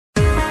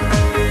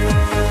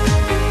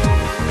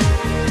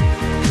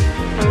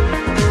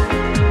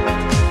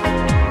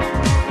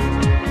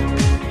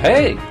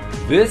Hey,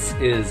 this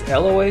is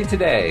LOA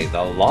Today,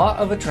 the Law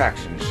of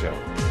Attraction show.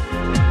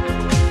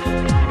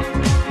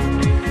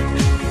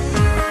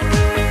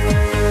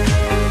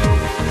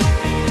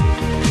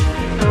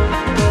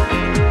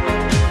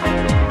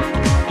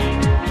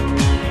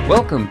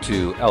 Welcome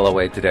to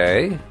LOA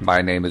Today.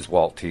 My name is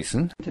Walt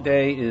Thiessen.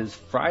 Today is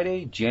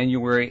Friday,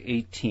 January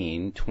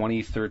 18,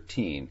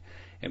 2013.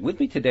 And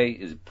with me today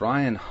is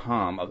Brian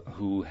Hom,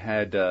 who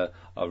had a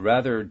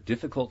rather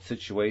difficult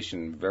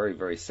situation, very,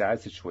 very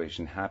sad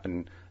situation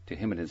happen to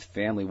him and his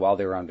family while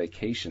they were on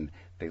vacation.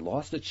 They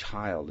lost a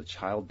child. The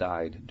child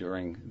died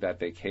during that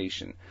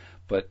vacation.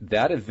 But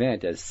that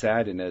event, as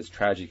sad and as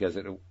tragic as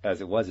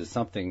it was, is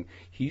something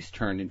he's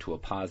turned into a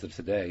positive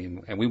today.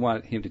 And we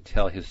want him to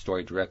tell his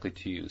story directly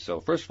to you.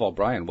 So first of all,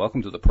 Brian,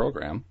 welcome to the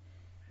program.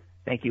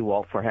 Thank you,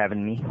 Walt, for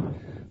having me.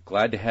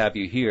 Glad to have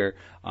you here.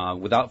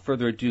 Without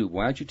further ado,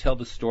 why don't you tell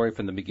the story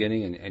from the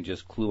beginning and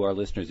just clue our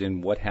listeners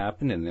in what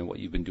happened and then what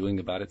you've been doing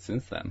about it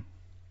since then?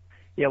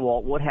 Yeah,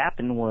 Walt, what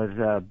happened was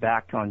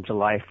back on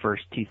July 1st,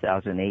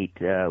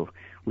 2008,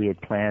 we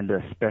had planned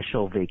a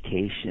special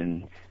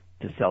vacation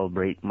to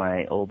celebrate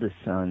my oldest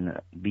son,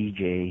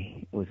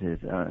 BJ was his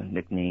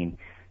nickname,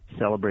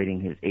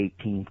 celebrating his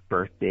 18th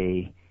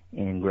birthday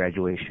and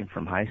graduation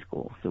from high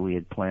school. So we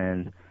had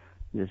planned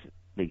this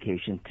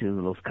vacation to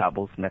Los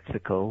Cabos,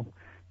 Mexico,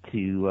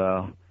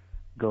 to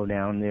go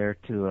down there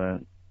to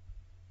an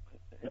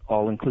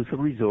all-inclusive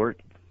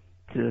resort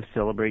to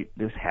celebrate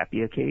this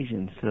happy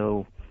occasion.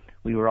 So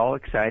we were all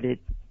excited.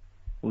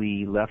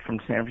 We left from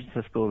San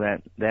Francisco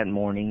that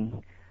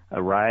morning,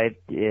 arrived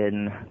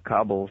in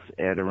Cabos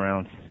at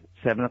around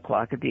 7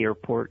 o'clock at the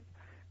airport,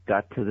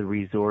 got to the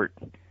resort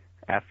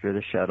after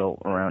the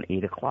shuttle around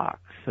 8 o'clock.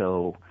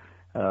 So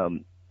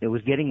it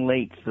was getting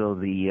late, so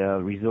the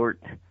resort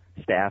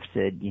staff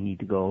said, you need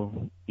to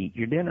go eat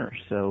your dinner.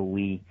 So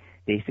we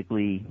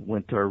basically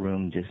went to our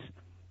room, just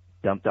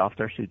dumped off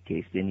our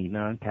suitcase, didn't even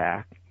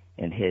unpack,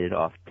 and headed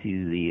off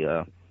to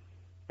the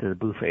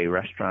buffet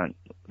restaurant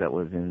that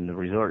was in the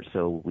resort.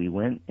 So we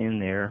went in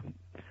there,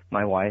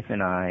 my wife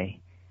and I,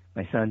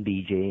 my son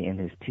BJ, and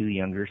his two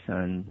younger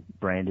sons,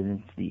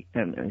 Brandon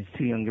and his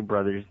two younger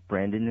brothers,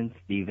 Brandon and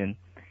Stephen,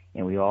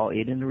 and we all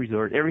ate in the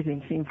resort.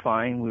 Everything seemed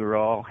fine. We were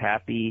all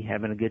happy,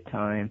 having a good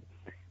time.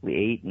 We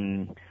ate,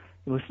 and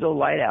it was still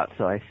light out,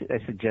 so I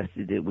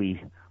suggested that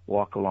we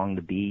walk along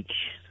the beach,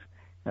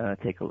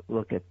 take a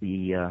look at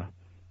the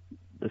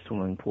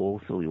swimming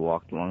pool. So we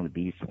walked along the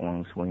beach,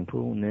 along the swimming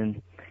pool, and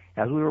then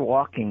as we were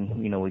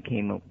walking, we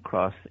came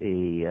across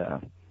a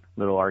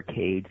little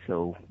arcade,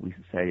 so we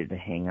decided to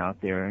hang out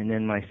there. And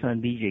then my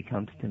son BJ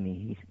comes to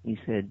me. He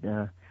said,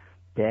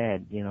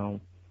 Dad,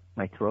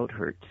 my throat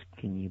hurts.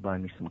 Can you buy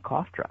me some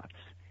cough drops?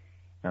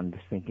 I'm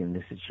just thinking,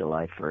 this is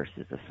July 1st.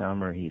 It's the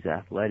summer. He's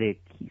athletic.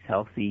 He's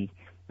healthy.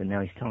 But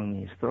now he's telling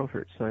me his throat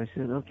hurts. So I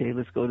said, okay,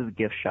 let's go to the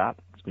gift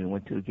shop. So we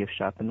went to the gift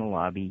shop in the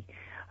lobby.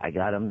 I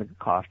got him the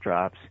cough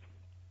drops,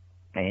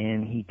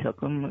 and he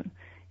took them,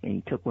 and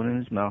he took one in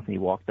his mouth, and he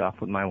walked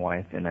off with my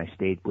wife, and I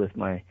stayed with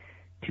my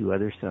two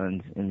other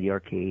sons in the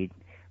arcade.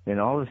 Then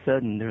all of a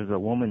sudden, there's a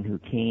woman who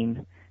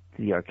came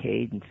to the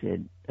arcade and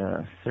said,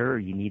 sir,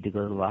 you need to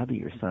go to the lobby.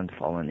 Your son's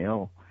fallen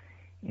ill.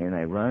 And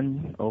I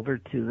run over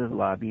to the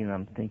lobby, and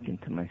I'm thinking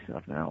to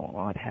myself, now,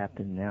 what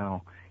happened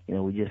now?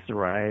 We just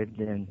arrived,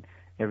 and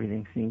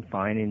everything seemed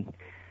fine. And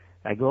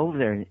I go over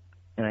there,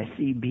 and I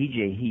see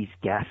BJ. He's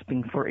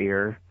gasping for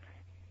air.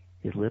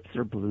 His lips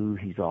are blue.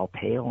 He's all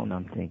pale, and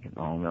I'm thinking,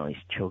 oh, no, he's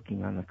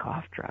choking on the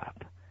cough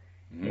drop.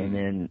 And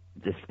then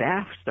the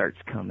staff starts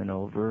coming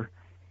over,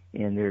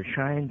 and they're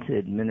trying to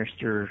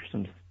administer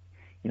some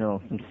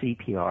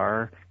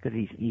CPR, because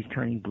he's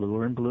turning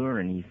bluer and bluer,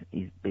 and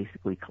he's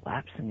basically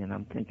collapsing. And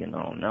I'm thinking,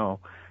 oh no,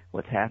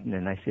 what's happening?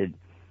 And I said,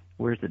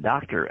 where's the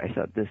doctor? I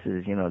thought this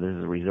is a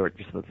resort.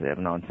 You're supposed to have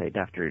an on-site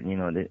doctor.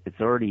 It's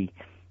already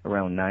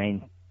around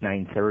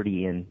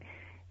 9:30, and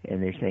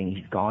they're saying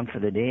he's gone for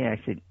the day.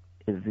 I said,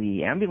 is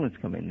the ambulance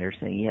coming? They're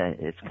saying, yeah,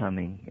 it's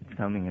coming.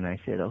 And I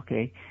said,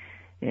 okay.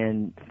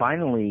 And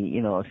finally,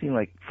 it seemed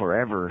like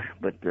forever,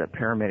 but the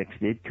paramedics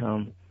did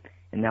come,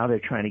 and now they're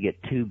trying to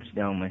get tubes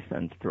down my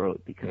son's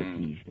throat because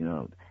he's,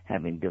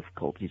 having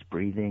difficulties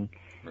breathing.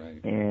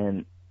 Right.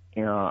 And,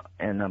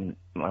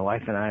 my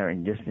wife and I are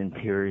just in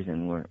tears,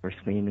 and we're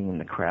screaming, and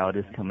the crowd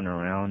is coming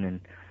around, and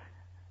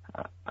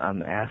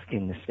I'm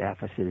asking the staff,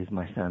 I said, is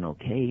my son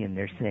okay? And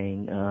they're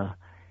saying,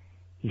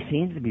 he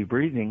seems to be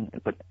breathing,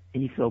 but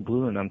he's so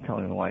blue, and I'm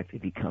telling my wife,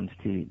 if he comes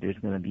to, there's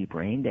going to be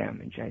brain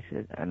damage. I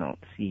said, I don't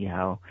see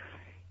how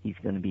he's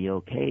going to be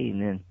okay.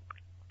 And then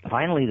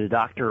finally the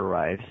doctor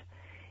arrives,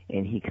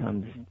 and he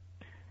comes,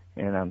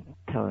 and I'm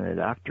telling the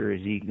doctor,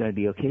 is he going to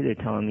be okay? They're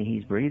telling me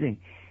he's breathing.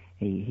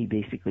 He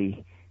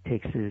basically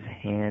takes his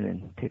hand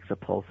and takes a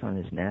pulse on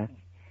his neck,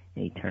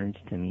 and he turns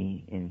to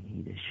me, and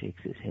he just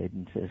shakes his head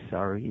and says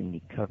sorry, and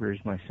he covers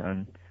my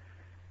son's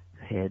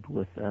head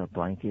with a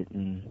blanket,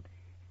 and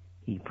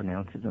he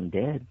pronounces him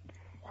dead.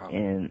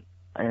 Wow.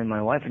 And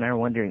my wife and I are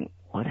wondering,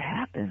 what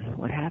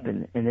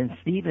happened? And then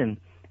Stephen,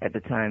 at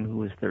the time, who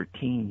was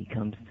 13, he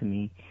comes to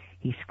me.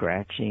 He's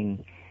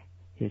scratching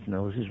his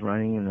nose is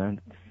running, and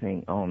I'm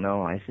saying, oh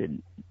no. I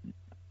said,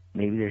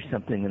 maybe there's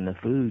something in the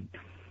food.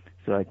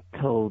 So I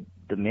told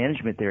the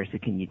management there, I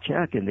said, can you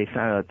check? And they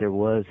found out there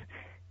was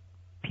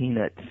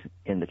peanuts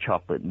in the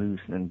chocolate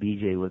mousse, and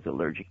BJ was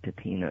allergic to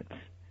peanuts.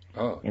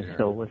 Oh, and dear.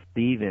 so was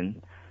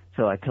Steven.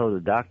 So I told the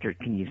doctor,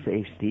 can you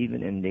save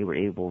Steven? And they were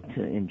able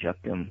to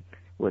inject him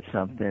with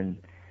something,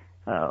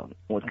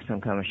 with some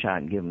kind of shot,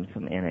 and give him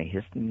some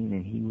antihistamine,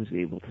 and he was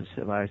able to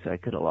survive. So I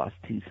could have lost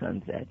 2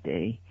 sons that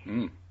day.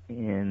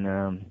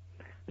 And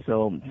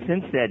so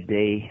since that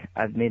day,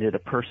 I've made it a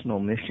personal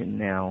mission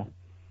now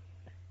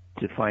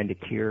to find a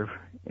cure,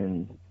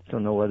 and so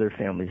no other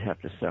families have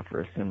to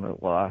suffer a similar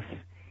loss,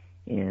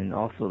 and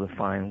also to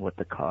find what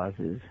the cause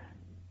is.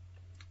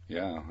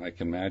 Yeah, I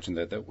can imagine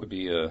that would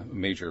be a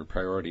major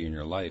priority in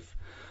your life.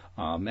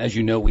 As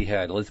you know, we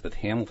had Elizabeth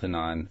Hamilton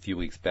on a few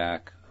weeks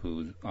back,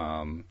 who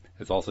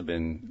has also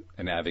been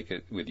an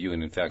advocate with you,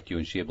 and in fact, you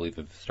and she, I believe,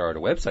 have started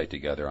a website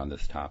together on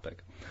this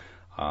topic.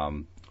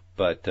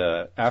 But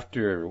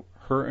after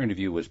her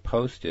interview was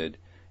posted,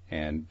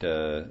 and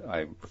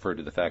I referred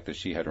to the fact that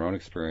she had her own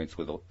experience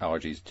with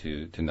allergies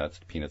to nuts,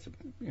 to peanuts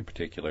in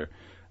particular,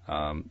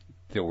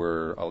 there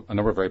were a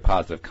number of very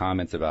positive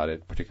comments about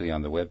it, particularly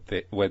on the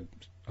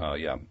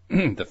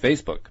the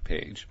Facebook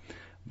page.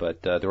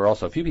 But there were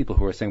also a few people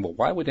who were saying, well,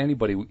 why would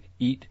anybody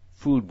eat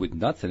food with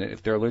nuts in it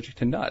if they're allergic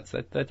to nuts?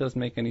 That doesn't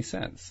make any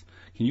sense.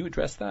 Can you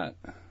address that?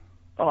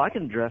 Oh, I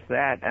can address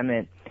that. I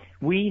mean,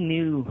 we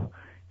knew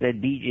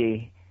that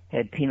BJ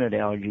had peanut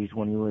allergies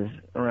when he was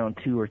around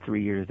 2 or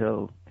 3 years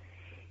old.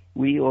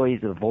 We always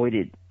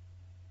avoided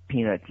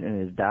peanuts in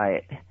his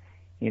diet.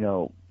 You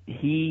know,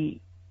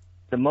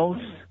 the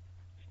most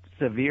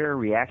severe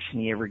reaction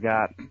he ever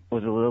got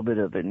was a little bit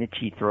of an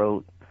itchy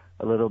throat,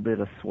 a little bit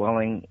of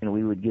swelling, and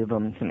we would give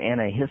him some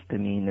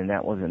antihistamine, and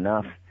that was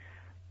enough.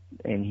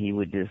 And he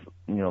would just,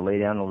 lay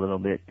down a little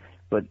bit.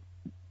 But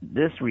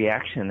this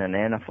reaction, an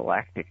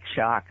anaphylactic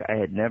shock, I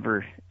had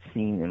never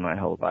seen in my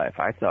whole life.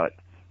 I thought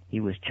he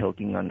was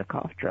choking on the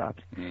cough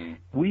drops.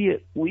 We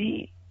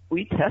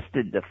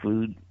tested the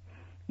food.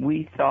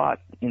 We thought,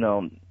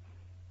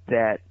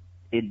 that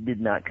it did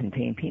not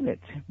contain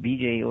peanuts.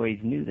 BJ always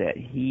knew that.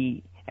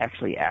 He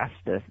actually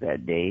asked us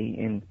that day,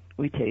 and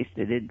we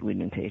tasted it. We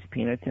didn't taste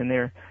peanuts in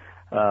there.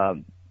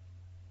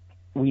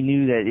 We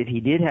knew that if he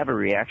did have a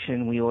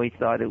reaction, we always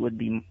thought it would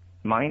be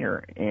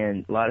minor.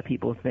 And a lot of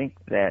people think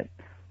that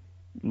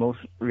most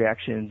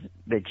reactions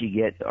that you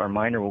get are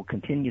minor, will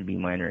continue to be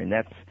minor. And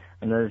that's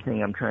another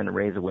thing I'm trying to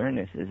raise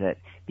awareness, is that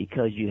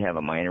because you have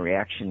a minor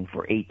reaction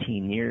for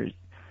 18 years,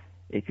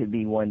 it could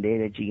be one day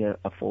that you get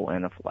a full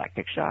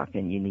anaphylactic shock,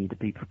 and you need to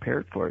be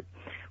prepared for it.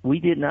 We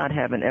did not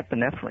have an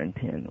epinephrine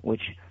pen,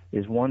 which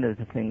is one of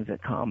the things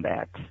that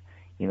combats,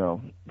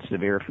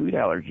 severe food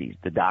allergies.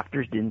 The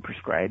doctors didn't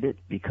prescribe it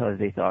because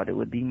they thought it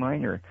would be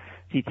minor.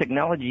 See,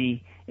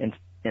 technology and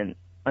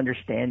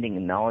understanding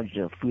and knowledge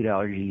of food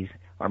allergies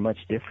are much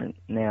different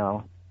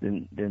now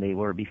than they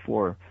were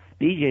before.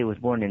 BJ was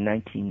born in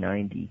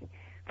 1990.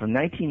 From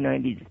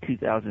 1990 to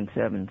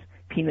 2007,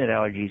 peanut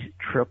allergies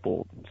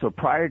tripled. So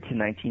prior to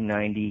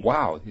 1990...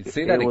 Wow,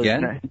 say that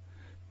again?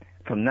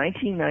 From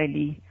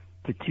 1990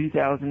 to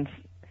 2000...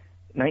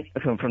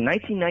 From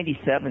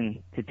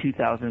 1997 to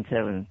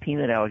 2007,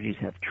 peanut allergies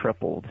have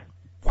tripled.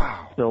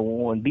 Wow. So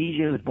when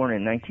BJ was born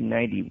in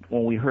 1990,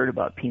 when we heard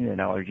about peanut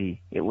allergy,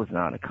 it was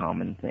not a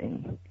common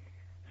thing.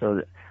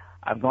 So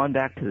I've gone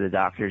back to the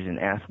doctors and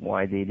asked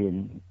why they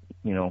didn't,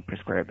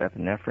 prescribe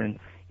epinephrine,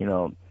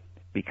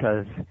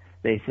 because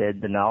they said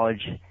the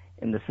knowledge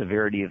and the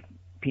severity of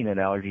peanut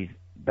allergies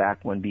back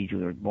when BJ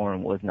was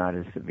born was not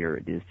as severe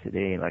as it is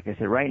today. Like I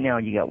said, right now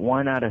you got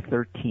 1 out of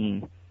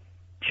 13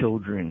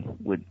 children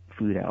with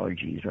food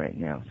allergies right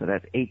now. So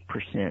that's 8%.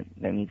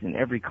 That means in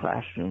every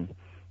classroom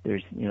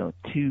there's,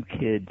 2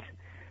 kids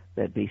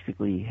that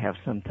basically have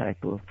some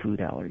type of food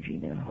allergy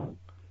now.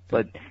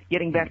 But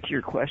getting back to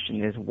your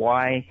question is,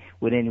 why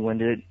would anyone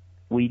do it?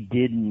 We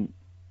didn't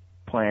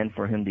plan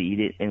for him to eat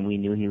it, and we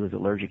knew he was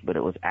allergic, but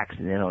it was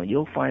accidental.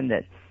 You'll find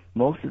that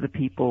most of the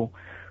people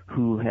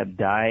who have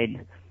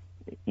died,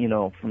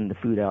 from the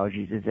food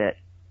allergies, is that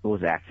it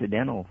was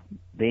accidental.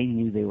 They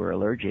knew they were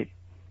allergic.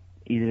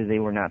 Either they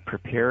were not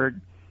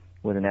prepared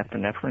with an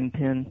epinephrine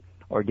pen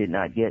or did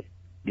not get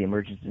the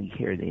emergency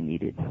care they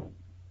needed.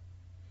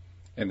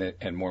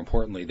 And more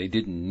importantly, they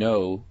didn't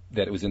know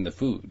that it was in the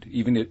food.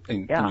 Even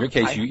in your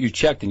case, you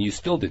checked and you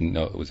still didn't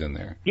know it was in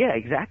there. Yeah,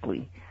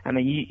 exactly. I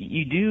mean,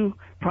 you do,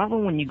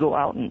 probably when you go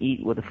out and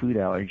eat with a food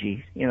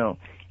allergy,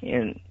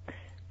 and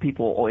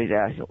people always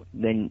ask,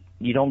 then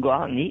you don't go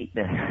out and eat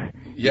then.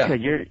 Yeah.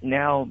 Because you're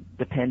now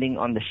depending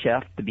on the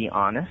chef to be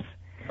honest,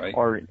 right,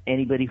 or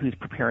anybody who's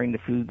preparing the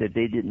food that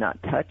they did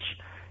not touch.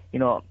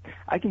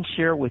 I can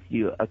share with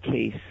you a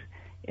case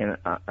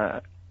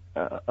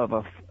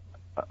of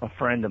a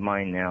friend of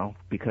mine now,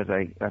 because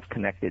I've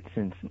connected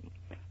since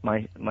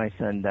my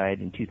son died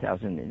in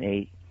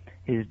 2008.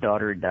 His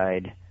daughter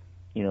died,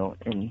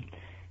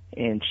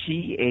 and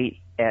she ate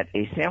at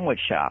a sandwich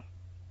shop,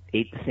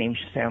 ate the same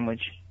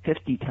sandwich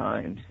 50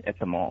 times at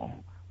the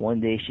mall one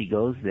day she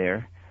goes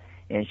there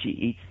and she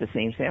eats the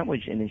same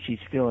sandwich, and then she's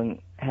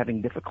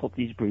having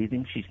difficulties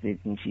breathing. She's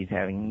thinking she's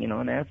having,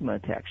 an asthma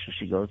attack. So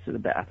she goes to the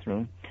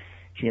bathroom.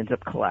 She ends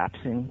up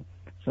collapsing.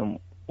 Some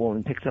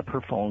woman picks up her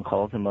phone,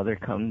 calls the mother,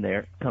 come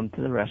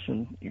to the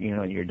restroom.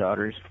 Your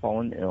daughter's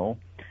fallen ill.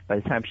 By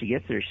the time she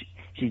gets there,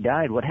 she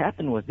died. What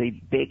happened was they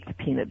baked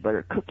peanut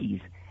butter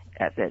cookies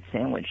at that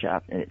sandwich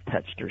shop, and it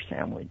touched her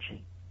sandwich.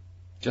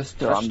 Just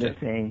so touched I'm it? just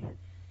saying,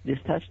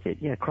 just touched it.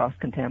 Yeah,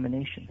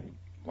 cross-contamination.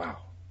 Wow.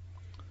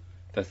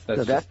 That's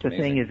so that's the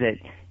amazing. thing, is that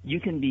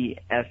you can be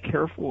as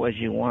careful as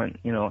you want,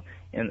 and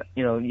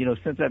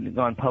since I've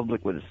gone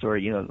public with the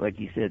story, like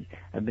you said,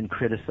 I've been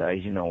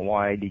criticized.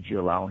 Why did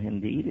you allow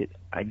him to eat it?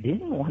 I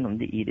didn't want him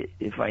to eat it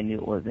if I knew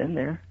it was in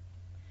there.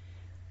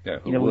 Yeah,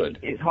 who would?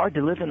 It's hard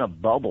to live in a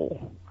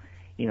bubble.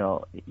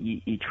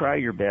 You try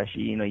your best.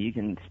 You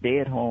can stay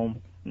at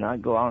home,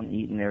 not go out and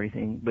eat and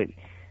everything, but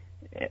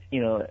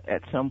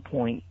at some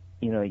point,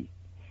 you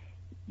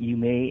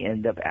may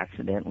end up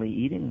accidentally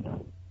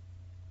eating.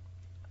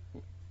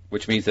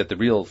 Which means that the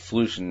real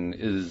solution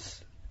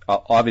is,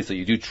 obviously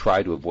you do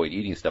try to avoid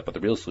eating stuff, but the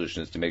real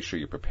solution is to make sure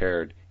you're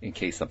prepared in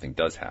case something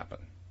does happen.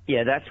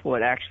 Yeah, that's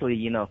what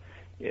actually,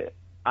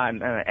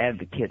 I'm an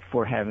advocate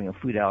for having a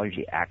food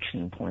allergy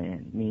action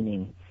plan,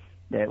 meaning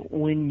that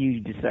when you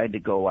decide to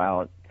go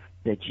out,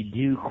 that you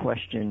do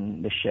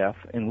question the chef,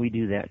 and we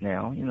do that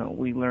now.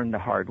 We learned the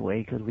hard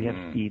way because we have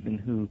Stephen,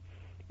 who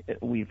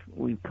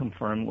we've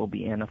confirmed will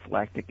be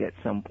anaphylactic at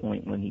some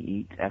point when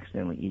he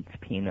accidentally eats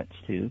peanuts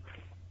too.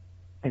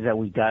 Is that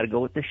we got to go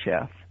with the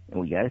chef, and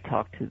we got to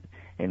talk to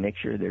and make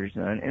sure there's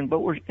none.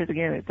 But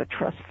it's a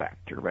trust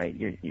factor, right?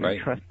 You're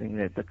right. Trusting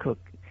that the cook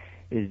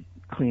is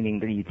cleaning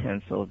the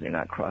utensils, they're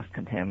not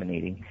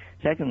cross-contaminating.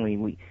 Secondly,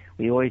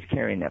 we always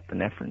carry an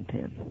epinephrine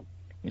pen,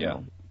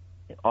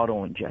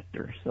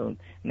 auto-injector. So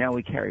now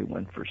we carry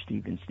one for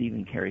Stephen.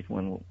 Stephen carries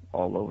one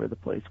all over the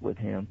place with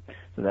him.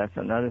 So that's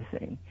another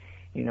thing,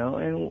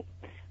 and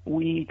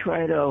we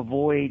try to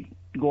avoid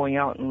going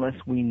out unless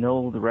we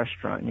know the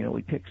restaurant.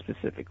 We pick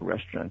specific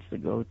restaurants to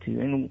go to,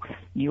 and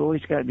you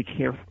always got to be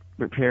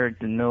prepared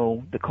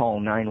to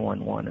call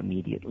 911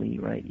 immediately,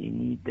 right? You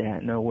need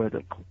to know where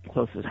the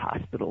closest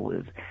hospital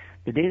is.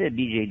 The day that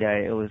BJ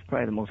died, it was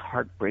probably the most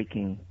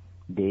heartbreaking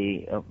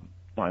day of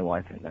my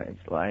wife and I's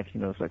life.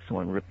 It's like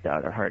someone ripped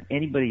out her heart.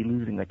 Anybody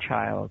losing a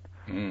child,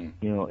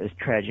 is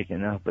tragic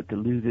enough, but to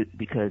lose it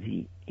because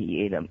he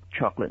ate a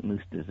chocolate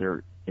mousse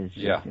dessert is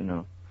just,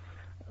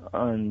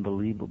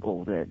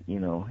 unbelievable that,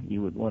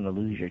 you would want to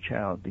lose your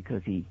child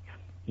because he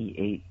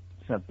ate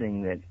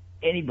something that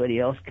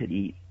anybody else could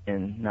eat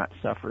and not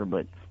suffer.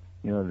 But,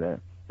 the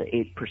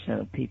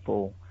 8% of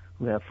people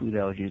who have food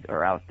allergies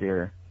are out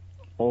there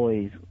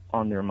always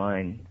on their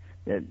mind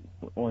that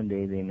one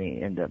day they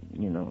may end up,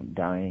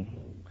 dying.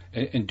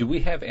 And do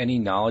we have any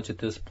knowledge at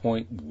this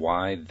point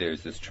why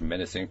there's this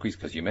tremendous increase?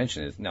 Because you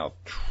mentioned it's now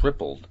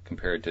tripled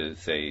compared to,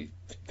 say,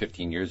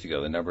 15 years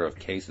ago, the number of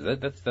cases.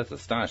 That's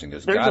astonishing.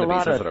 There's got to be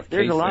some sort of case.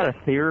 There's a lot of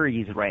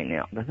theories right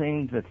now.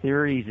 The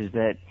theories is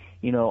that,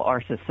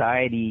 our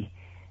society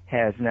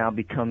has now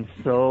become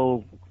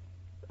so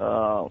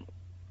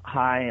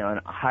high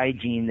on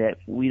hygiene that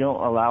we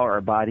don't allow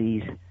our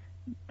bodies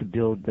to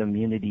build the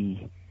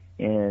immunity.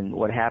 And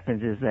what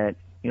happens is that,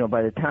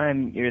 by the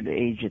time you're the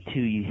age of 2,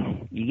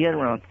 you get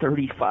around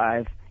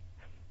 35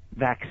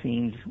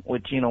 vaccines,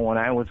 which, when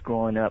I was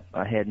growing up,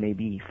 I had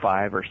maybe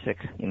 5 or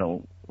 6,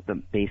 the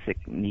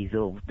basic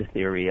measles,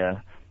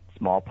 diphtheria,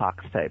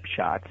 smallpox type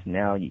shots.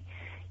 Now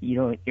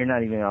you're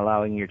not even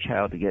allowing your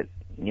child to get,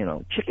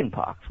 chicken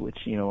pox, which,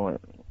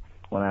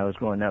 when I was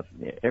growing up,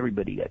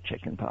 everybody got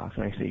chicken pox.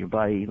 Right? So your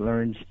body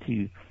learns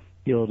to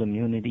build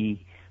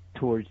immunity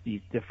towards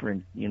these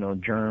different,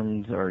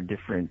 germs or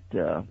different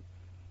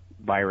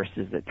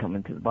viruses that come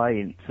into the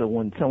body. And so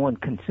when someone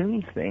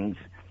consumes things,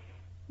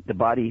 the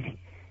body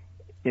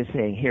is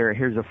saying,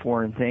 here's a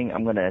foreign thing,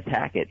 I'm going to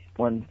attack it.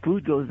 When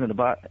food goes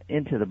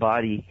into the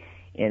body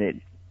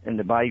and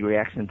the body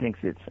reacts and thinks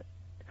it's,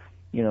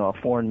 a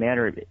foreign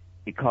matter,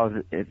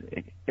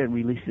 it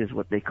releases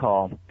what they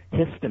call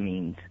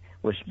histamines,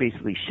 which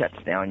basically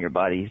shuts down your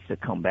body to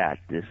combat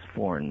this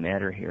foreign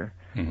matter here.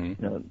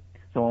 Mm-hmm.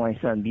 So when my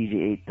son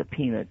BJ ate the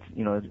peanuts,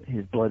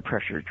 his blood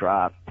pressure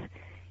dropped.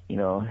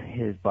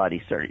 His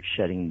body started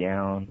shutting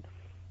down,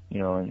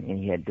 and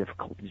he had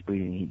difficulties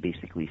breathing. He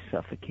basically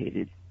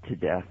suffocated to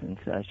death and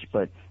such.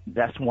 But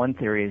that's one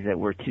theory, is that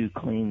we're too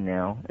clean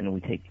now and we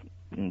take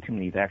too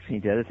many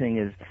vaccines. The other thing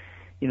is,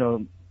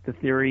 the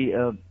theory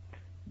of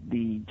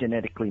the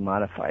genetically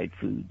modified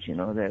foods,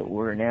 that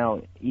we're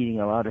now eating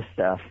a lot of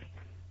stuff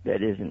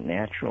that isn't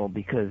natural,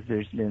 because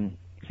there's been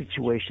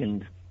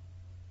situations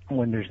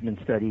when there's been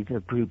studies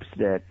of groups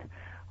that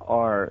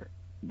are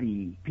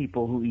the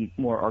people who eat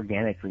more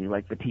organically,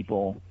 like the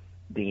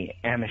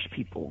Amish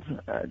peoples,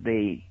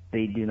 they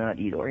do not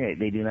eat organic.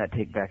 They do not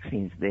take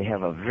vaccines. They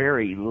have a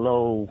very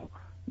low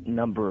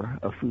number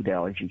of food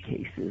allergy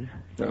cases.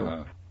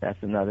 So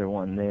that's another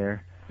one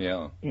there.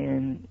 Yeah.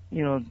 And,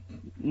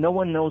 no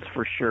one knows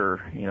for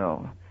sure,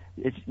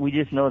 we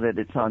just know that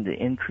it's on the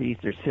increase.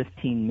 There's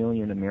 15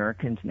 million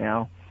Americans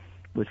now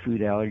with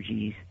food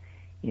allergies,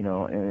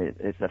 and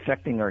it's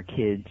affecting our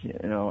kids,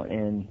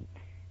 and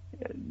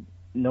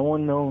no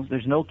one knows.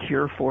 There's no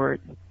cure for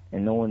it,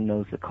 and no one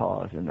knows the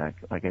cause. And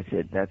like I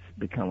said, that's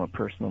become a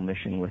personal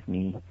mission with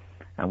me.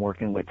 I'm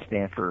working with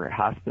Stanford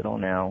Hospital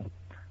now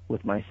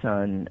with my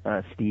son,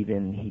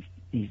 Stephen.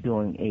 He's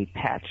doing a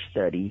patch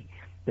study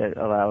that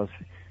allows,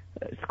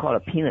 it's called a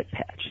peanut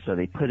patch. So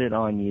they put it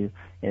on you,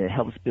 and it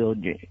helps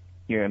build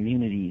your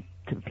immunity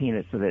to the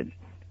peanut so that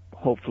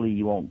hopefully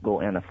you won't go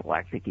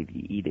anaphylactic if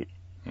you eat it.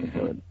 Mm-hmm.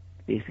 So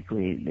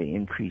basically they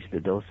increase the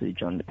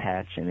dosage on the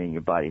patch, and then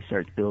your body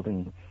starts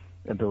building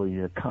ability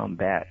to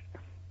combat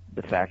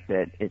the fact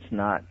that it's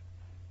not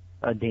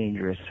a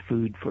dangerous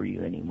food for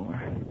you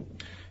anymore.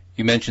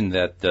 You mentioned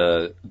that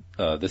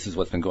this is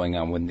what's been going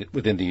on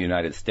within the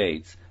United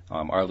States.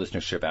 Our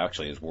listenership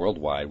actually is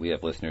worldwide. We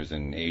have listeners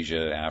in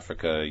Asia,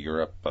 Africa,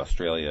 Europe,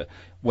 Australia.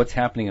 What's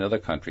happening in other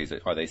countries?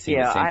 Are they seeing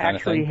the same kind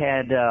of thing? Yeah, I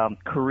actually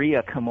had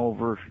Korea come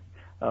over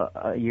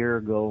a year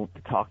ago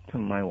to talk to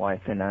my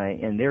wife and I,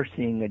 and they're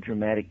seeing a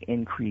dramatic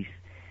increase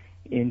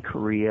in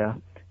Korea.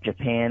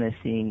 Japan is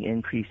seeing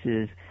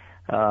increases.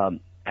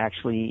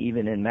 Actually,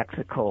 even in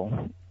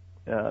Mexico,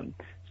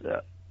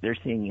 they're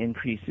seeing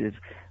increases.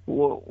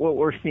 What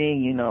we're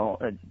seeing,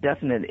 a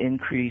definite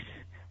increase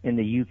in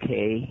the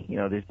UK.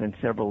 There's been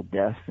several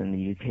deaths in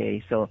the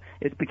UK, so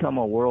it's become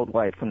a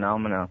worldwide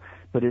phenomenon.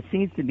 But it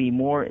seems to be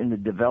more in the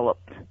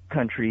developed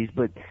countries,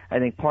 but I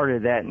think part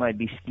of that might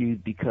be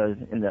skewed because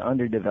in the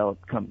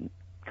underdeveloped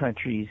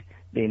countries,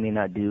 they may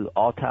not do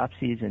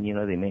autopsies, and,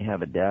 they may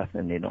have a death,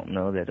 and they don't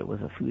know that it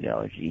was a food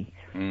allergy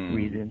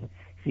reason.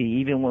 See,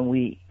 even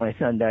when my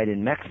son died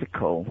in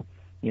Mexico,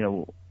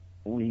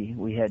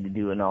 we had to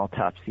do an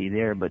autopsy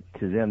there, but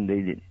to them,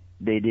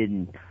 they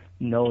didn't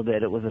know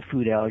that it was a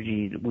food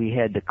allergy. We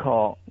had to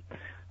call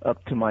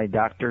up to my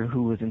doctor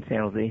who was in San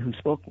Jose who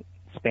spoke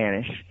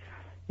Spanish,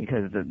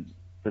 because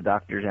the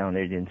doctors down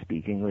there didn't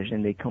speak English,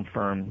 and they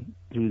confirmed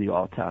through the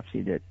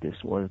autopsy that this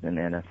was an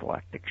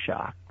anaphylactic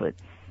shock. But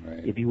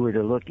right. If you were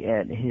to look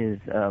at his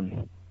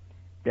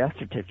death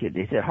certificate,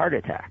 they said heart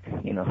attack.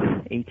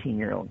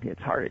 18-year-old gets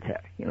heart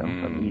attack,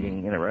 from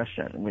eating in a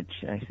restaurant, which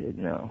I said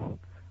no.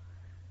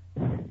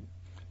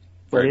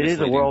 But it is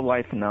a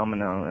worldwide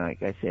phenomenon.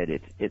 Like I said,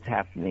 it's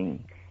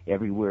happening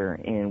everywhere,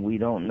 and we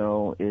don't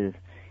know if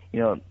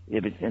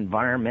it's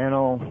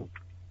environmental,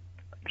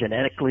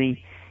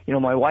 genetically.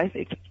 My wife,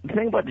 the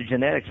thing about the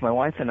genetics, my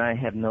wife and I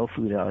have no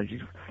food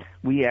allergies.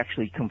 We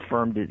actually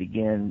confirmed it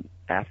again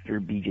after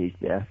BJ's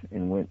death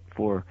and went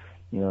for,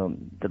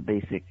 the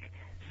basic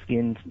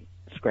skin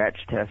scratch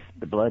test,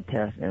 the blood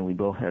test, and we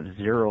both have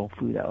zero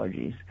food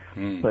allergies.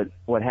 But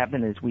what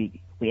happened is we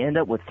end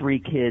up with 3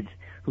 kids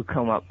who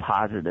come up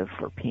positive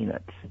for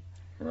peanuts.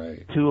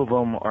 Right. 2 of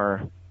them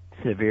are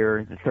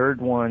severe. The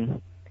third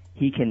one,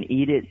 he can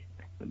eat it,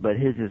 but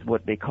his is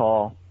what they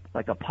call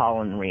like a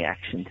pollen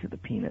reaction to the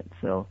peanut.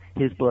 So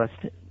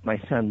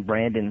my son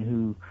Brandon,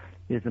 who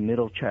is the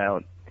middle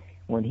child,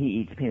 when he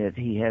eats peanuts,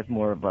 he has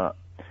more of a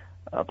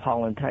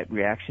pollen type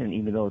reaction,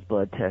 even though his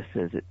blood test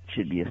says it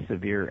should be a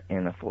severe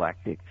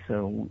anaphylactic.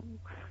 So,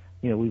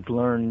 we've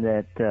learned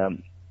that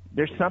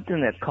there's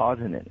something that's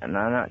causing it, and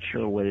I'm not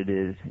sure what it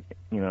is.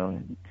 I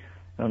don't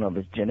know if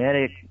it's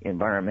genetic,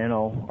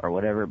 environmental, or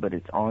whatever, but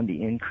it's on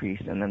the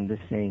increase, and I'm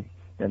just saying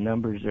the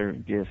numbers are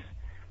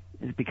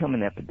it's become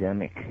an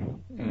epidemic,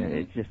 and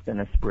it's just going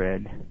to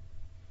spread.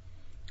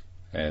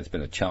 And it's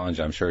been a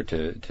challenge, I'm sure,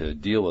 to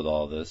deal with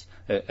all this.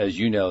 As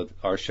you know,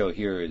 our show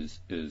here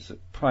is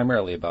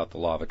primarily about the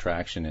law of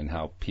attraction and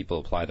how people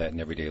apply that in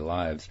everyday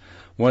lives.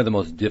 One of the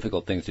most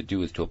difficult things to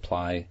do is to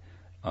apply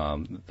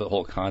the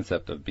whole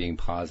concept of being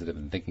positive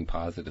and thinking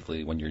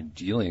positively when you're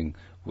dealing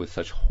with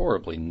such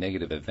horribly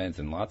negative events,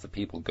 and lots of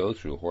people go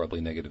through horribly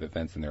negative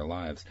events in their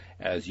lives,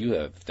 as you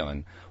have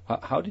done.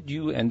 How did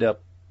you end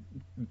up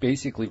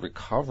basically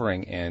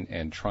recovering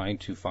and trying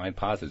to find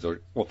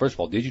positives? Well, first of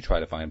all, did you try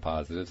to find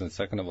positives? And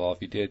second of all,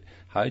 if you did,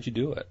 how did you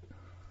do it?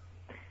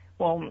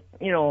 Well,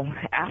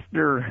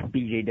 after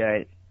BJ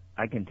died,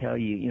 I can tell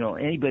you,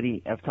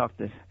 anybody, I've talked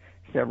to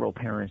several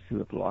parents who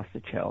have lost a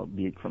child,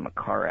 be it from a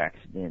car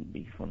accident, be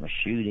it from a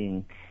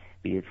shooting,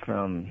 be it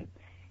from,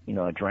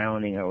 a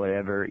drowning or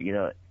whatever,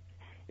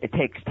 it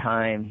takes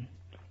time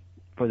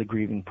for the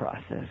grieving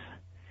process.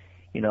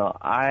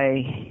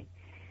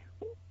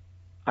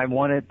 I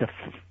wanted to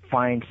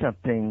find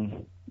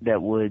something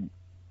that would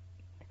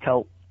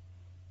help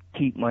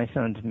keep my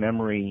son's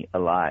memory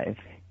alive,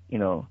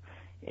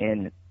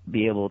 and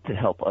be able to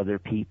help other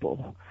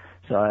people.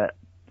 So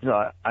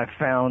I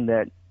found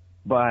that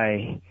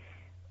by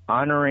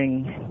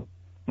honoring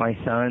my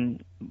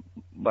son,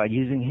 by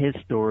using his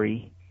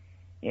story,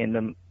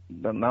 and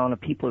the amount of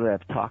people that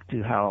I've talked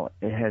to, how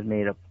it has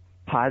made a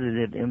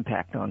positive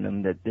impact on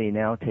them, that they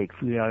now take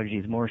food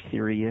allergies more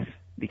serious.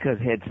 Because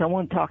had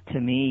someone talked to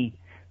me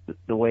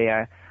the way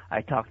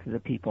I talk to the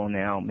people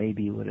now,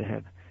 maybe would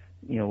have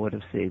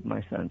saved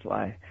my son's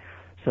life.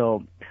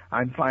 So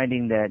I'm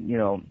finding that,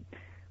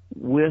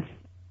 with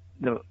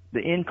the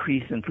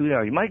increase in food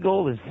allergies. My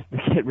goal is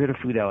to get rid of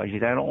food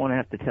allergies. I don't want to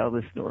have to tell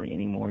this story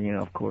anymore,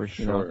 of course,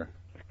 Sure.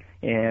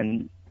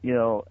 And,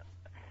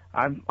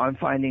 I'm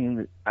finding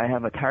that I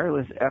have a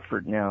tireless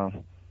effort now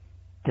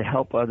to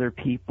help other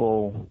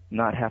people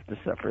not have to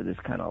suffer this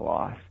kind of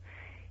loss.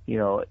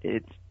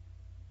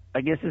 I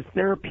guess it's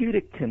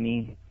therapeutic to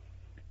me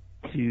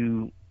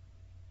to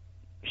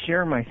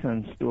share my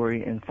son's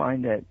story and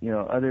find that,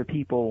 other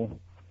people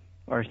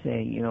are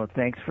saying,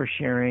 thanks for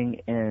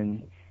sharing,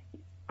 and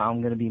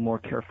I'm going to be more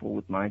careful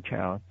with my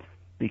child,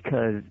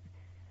 because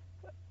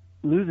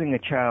losing a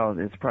child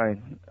is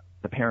probably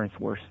the parent's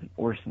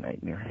worst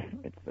nightmare.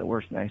 It's the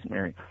worst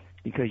nightmare,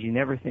 because you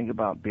never think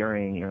about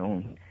burying your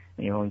own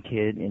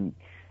kid, and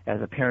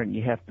as a parent,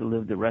 you have to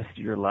live the rest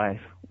of your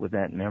life with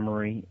that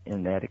memory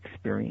and that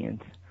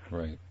experience.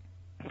 Right.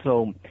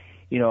 So,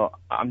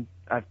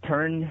 I've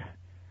turned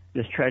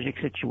this tragic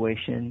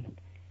situation,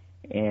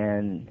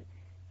 and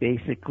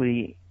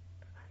basically,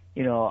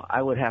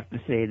 I would have to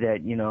say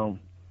that,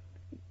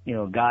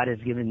 God has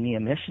given me a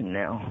mission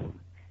now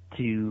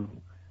to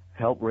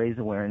help raise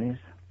awareness,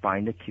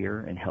 find a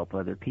cure, and help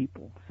other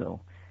people.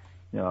 So,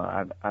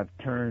 I've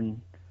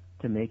turned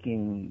to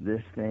making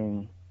this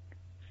thing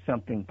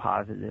something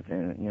positive,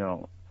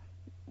 and,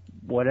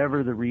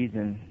 whatever the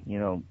reason,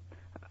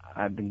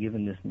 I've been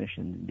given this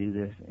mission to do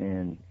this,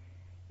 and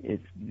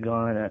it's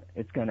gonna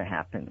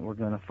happen. We're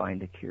gonna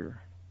find a cure.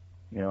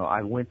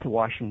 I went to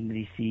Washington,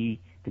 D.C.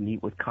 to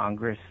meet with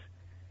Congress,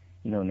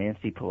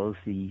 Nancy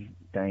Pelosi,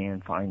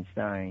 Dianne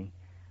Feinstein,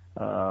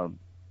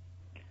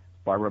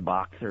 Barbara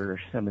Boxer,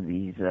 some of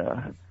these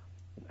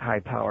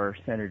high-power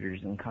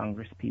senators and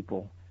Congress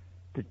people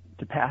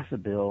to pass a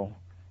bill,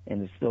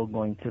 and is still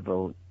going to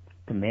vote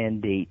to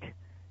mandate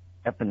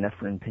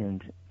epinephrine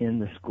pins in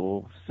the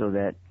schools, so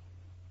that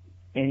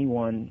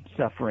anyone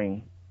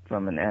suffering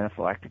from an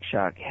anaphylactic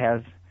shock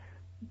has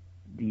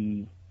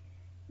the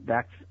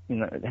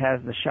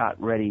shot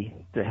ready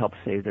to help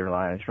save their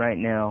lives. Right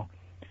now,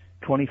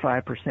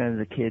 25% of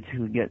the kids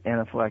who get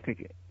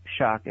anaphylactic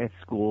shock at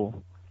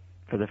school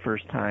for the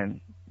first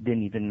time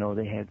didn't even know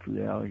they had food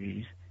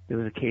allergies. There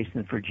was a case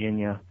in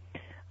Virginia.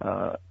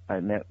 I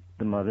met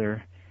the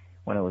mother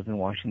when I was in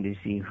Washington,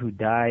 D.C., who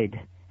died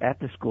at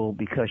the school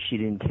because she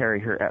didn't carry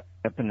her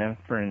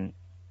epinephrine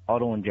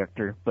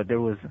auto-injector, but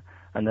there was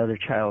another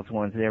child's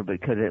ones there,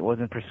 because it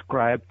wasn't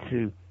prescribed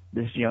to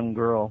this young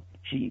girl.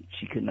 She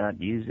could not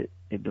use it.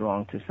 It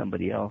belonged to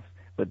somebody else.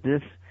 But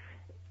this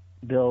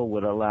bill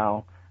would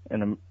allow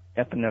an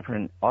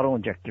epinephrine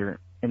auto-injector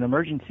in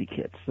emergency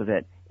kits, so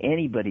that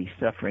anybody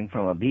suffering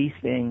from a bee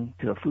sting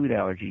to a food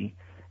allergy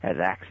has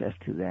access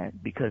to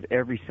that, because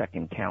every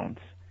second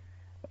counts.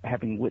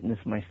 Having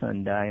witnessed my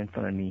son die in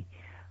front of me,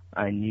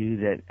 I knew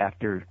that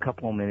after a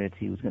couple of minutes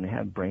he was going to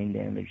have brain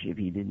damage if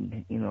he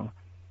didn't,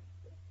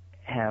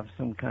 have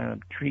some kind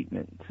of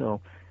treatment.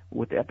 So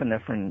with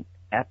epinephrine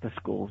at the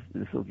schools,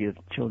 this will give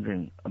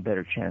children a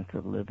better chance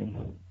of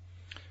living.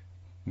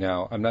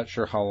 Now, I'm not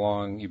sure how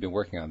long you've been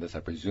working on this. I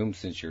presume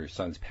since your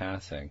son's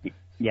passing.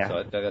 Yeah.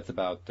 So that's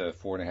about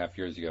 4.5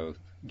 years ago,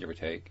 give or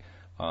take.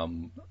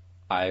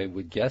 I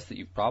would guess that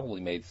you've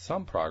probably made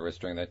some progress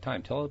during that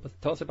time. Tell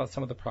us about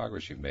some of the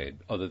progress you've made,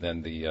 other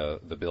than the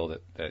bill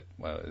that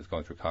is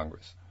going through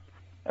Congress.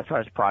 As far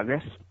as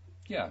progress?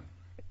 Yeah.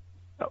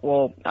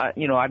 Well,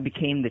 I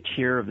became the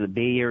chair of the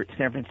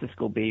San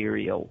Francisco Bay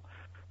Area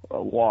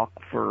walk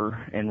for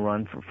and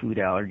run for food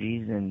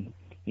allergies, and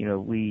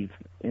we've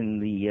in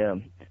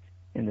the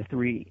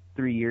three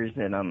years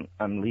that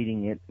I'm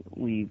leading it,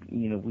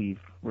 we've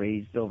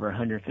raised over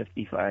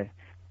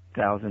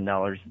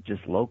 $155,000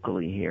 just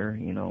locally here,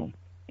 and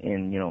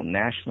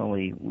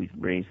nationally we've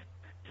raised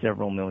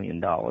several $1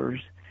 million.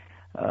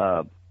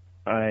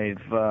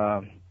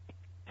 I've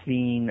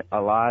seen a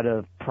lot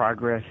of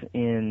progress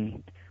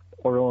in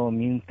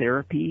autoimmune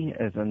therapy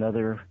as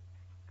another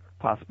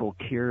possible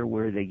cure,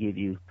 where they give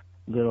you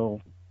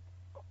little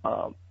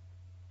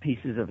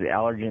pieces of the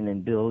allergen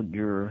and build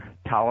your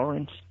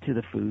tolerance to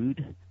the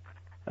food.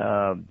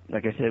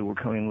 Like I said, we're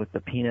coming with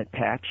the peanut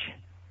patch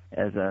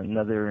as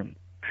another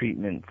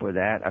treatment for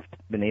that. I've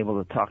been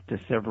able to talk to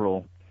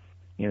several,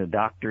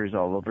 doctors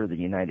all over the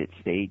United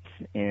States,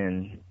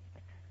 and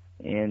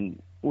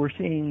we're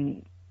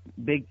seeing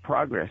big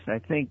progress. I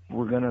think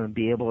we're going to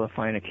be able to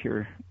find a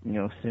cure,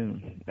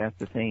 soon. That's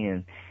the thing.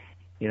 And,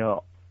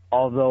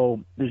 although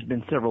there's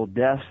been several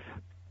deaths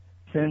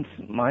since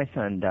my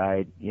son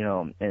died,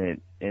 and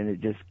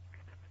it just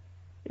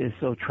is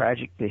so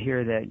tragic to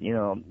hear that,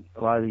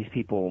 a lot of these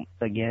people,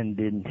 again,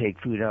 didn't take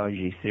food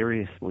allergy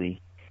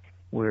seriously,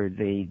 where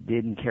they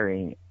didn't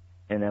carry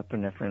an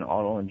epinephrine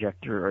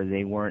auto-injector, or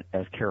they weren't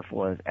as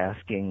careful as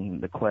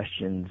asking the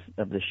questions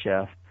of the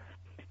chef.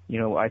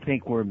 I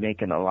think we're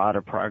making a lot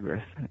of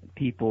progress.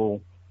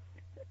 People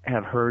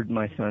have heard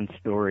my son's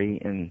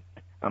story, and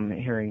I'm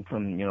hearing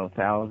from,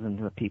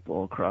 thousands of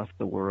people across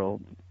the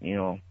world,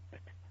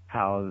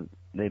 how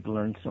they've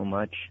learned so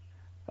much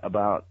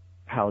about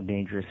how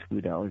dangerous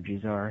food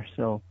allergies are.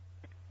 So,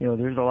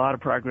 there's a lot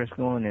of progress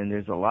going, and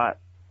there's a lot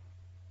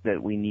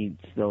that we need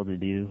still to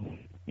do,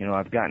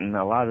 I've gotten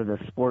a lot of the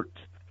sports,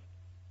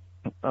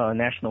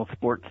 national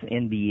sports,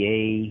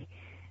 NBA.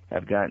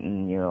 I've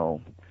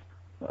gotten,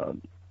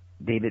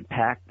 David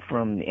Pack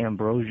from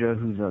Ambrosia,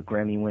 who's a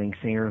Grammy-winning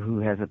singer who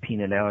has a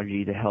peanut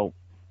allergy, to help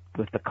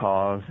with the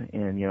cause.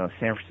 And,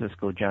 San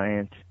Francisco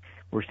Giants,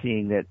 we're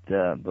seeing that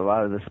a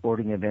lot of the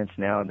sporting events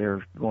now,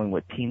 they're going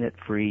with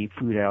peanut-free,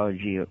 food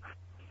allergy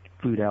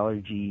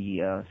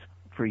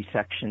free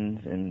sections,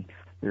 and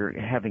they're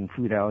having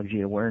food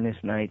allergy awareness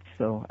nights.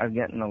 So I've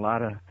gotten a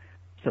lot of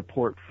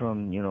support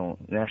from,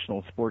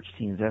 national sports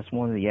teams. That's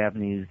one of the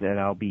avenues that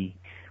I'll be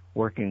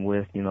working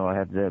with. I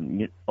have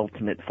the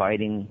Ultimate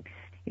Fighting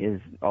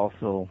is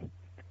also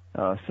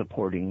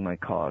supporting my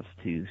cause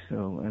too.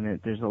 So,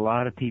 there's a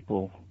lot of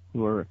people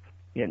who are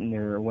getting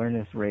their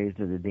awareness raised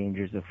of the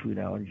dangers of food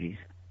allergies.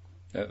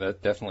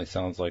 That definitely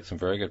sounds like some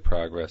very good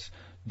progress.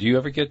 Do you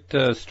ever get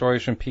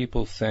stories from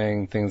people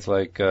saying things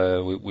like,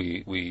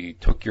 we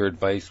took your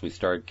advice, we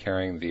started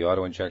carrying the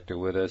auto-injector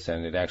with us,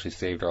 and it actually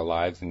saved our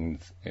lives in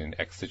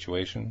X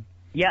situation?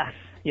 Yes,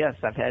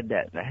 I've had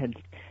that.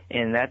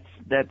 And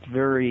that's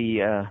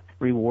very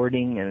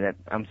rewarding, and that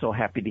I'm so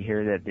happy to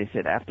hear that. They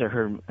said after I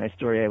heard my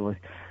story,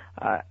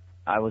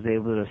 I was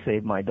able to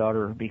save my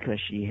daughter because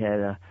she had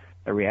a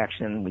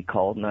reaction. We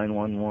called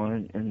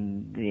 911,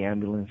 and the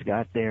ambulance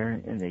got there,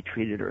 and they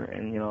treated her.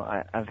 And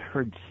I've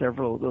heard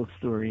several of those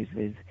stories.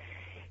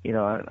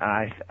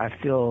 I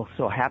feel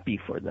so happy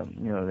for them.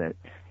 That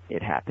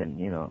it happened.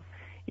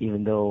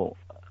 Even though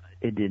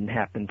it didn't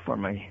happen for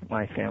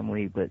my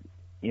family, but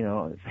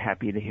it's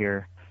happy to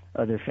hear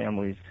other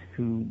families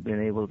who've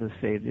been able to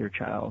save their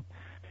child.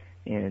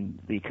 And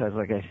because,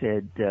 like I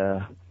said,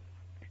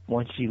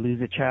 once you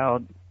lose a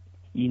child,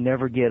 you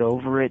never get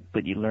over it,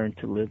 but you learn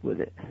to live with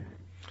it.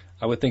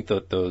 I would think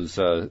that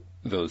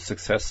those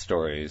success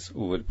stories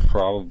would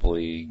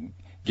probably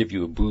give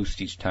you a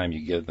boost each time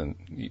you give them,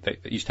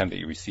 each time that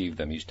you receive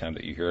them, each time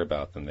that you hear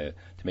about them, to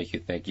make you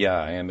think, yeah,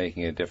 I am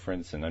making a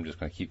difference, and I'm just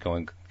going to keep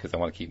going because I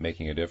want to keep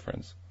making a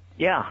difference.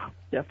 Yeah,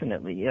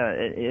 definitely. Yeah,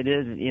 it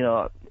is.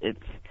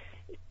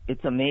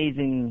 It's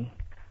amazing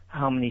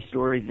how many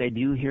stories I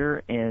do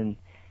hear, and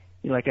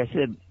like I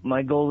said,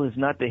 my goal is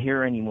not to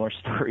hear any more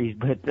stories,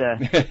 but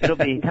it'll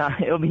be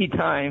time. It'll be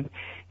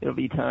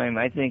time.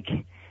 I think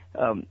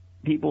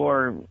people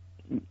are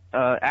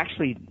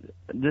actually,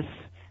 this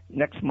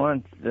next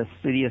month, the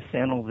city of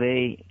San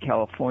Jose,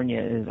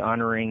 California, is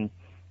honoring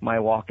my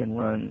walk and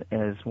run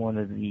as one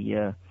of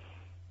the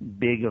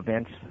big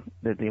events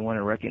that they want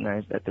to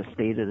recognize at the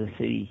State of the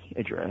City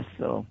address.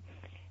 So,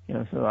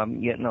 so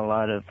I'm getting a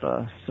lot of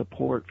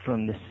support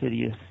from the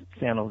city of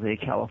San Jose,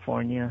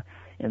 California,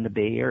 and the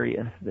Bay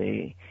Area.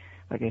 They,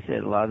 like I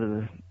said, a lot of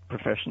the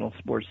professional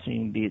sports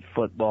team, be it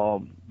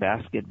football,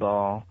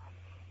 basketball,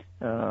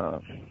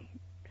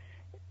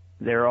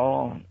 they're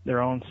all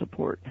in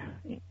support.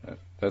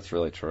 That's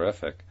really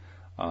terrific.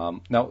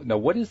 Now,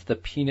 what is the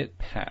peanut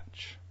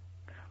patch?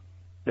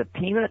 The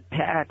peanut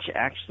patch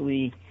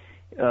actually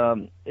is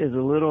a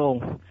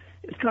little.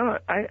 It's kind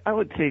of, I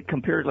would say,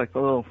 compared like a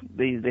little.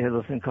 They have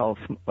this thing called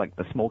like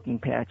the smoking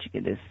patch. You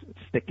can just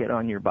stick it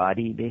on your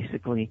body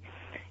basically,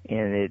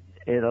 and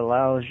it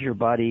allows your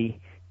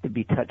body to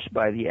be touched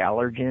by the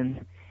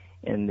allergen,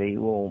 and they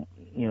will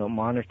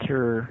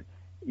monitor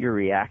your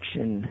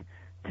reaction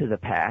to the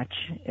patch,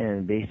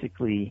 and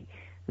basically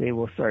they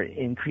will start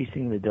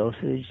increasing the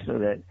dosage so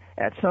that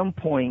at some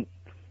point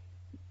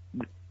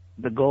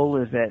the goal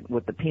is that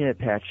with the peanut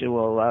patch it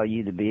will allow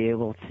you to be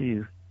able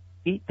to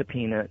eat the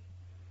peanut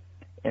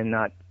and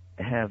not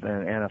have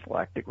an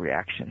anaphylactic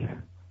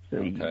reaction.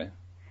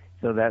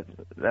 So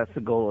that's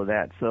the goal of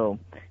that. So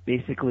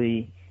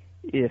basically,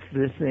 if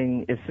this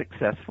thing is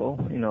successful,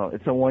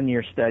 it's a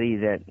 1-year study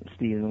that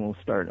Stephen will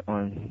start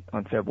on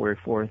February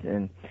 4th,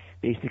 and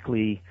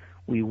basically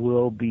I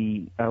will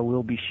be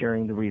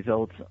sharing the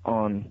results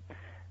on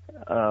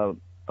a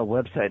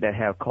website I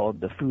have called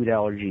the Food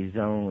Allergy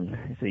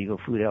Zone. So you go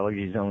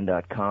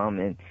foodallergyzone.com,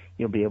 and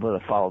you'll be able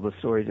to follow the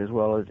stories, as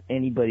well as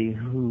anybody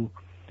who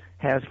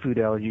has food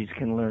allergies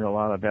can learn a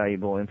lot of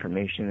valuable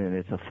information, and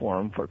it's a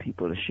forum for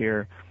people to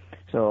share.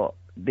 So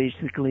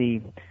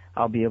basically,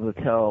 I'll be able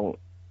to tell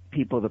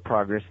people the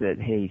progress that,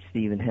 hey,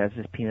 Stephen has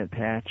this peanut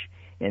patch,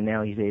 and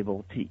now he's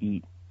able to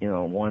eat,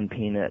 one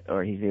peanut,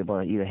 or he's able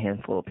to eat a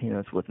handful of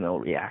peanuts with no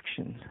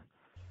reactions.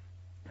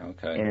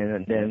 Okay.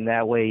 And then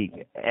that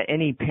way,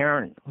 any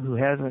parent who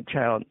has a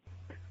child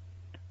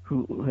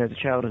who's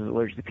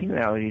allergic to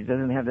peanut allergies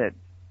doesn't have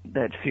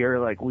that fear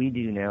like we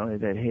do now,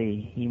 that,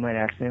 hey, he might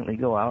accidentally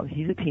go out.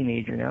 He's a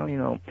teenager now,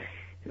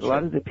 A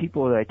lot of the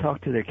people that I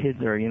talk to, their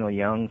kids are,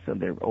 young, so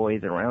they're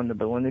always around them.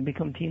 But when they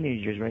become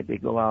teenagers, right, they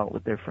go out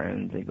with their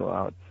friends, they go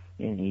out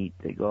and eat,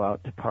 they go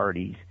out to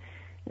parties,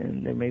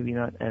 and they're maybe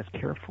not as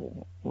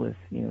careful with,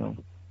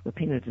 the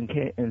peanuts.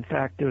 In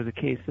fact, there was a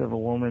case of a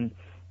woman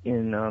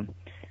in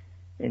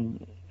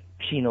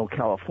Chino,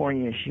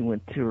 California. She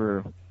went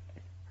to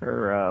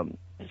her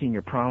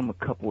senior prom a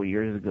couple of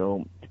years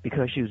ago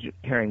because she was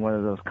carrying one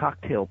of those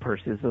cocktail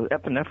purses. Those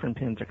epinephrine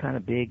pins are kind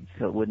of big,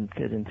 so it wouldn't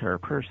fit into her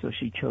purse. So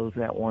she chose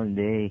that one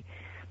day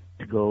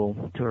to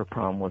go to her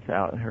prom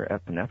without her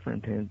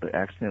epinephrine pin, but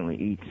accidentally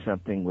eats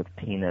something with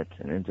peanuts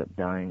and ends up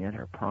dying at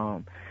her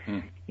prom.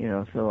 You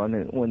know, so I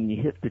mean, when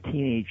you hit the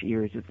teenage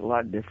years, it's a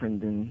lot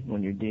different than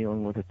when you're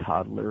dealing with a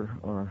toddler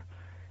or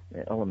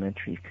an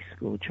elementary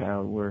school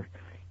child, where,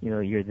 you know,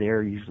 you're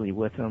there usually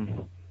with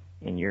them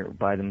and you're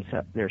by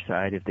their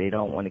side. If they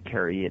don't want to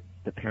carry it,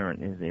 the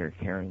parent is there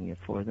carrying it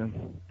for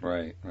them.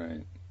 Right,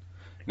 right.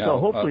 Now, so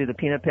hopefully the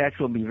peanut patch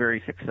will be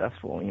very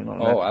successful. You know.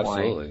 Oh,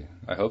 absolutely.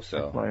 I hope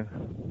so.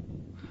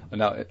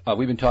 Now,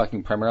 we've been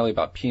talking primarily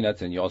about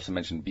peanuts, and you also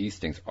mentioned bee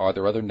stings. Are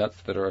there other nuts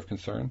that are of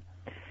concern?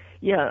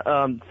 Yeah,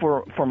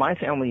 for my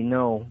family,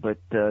 no, but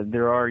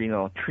there are, you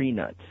know, tree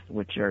nuts,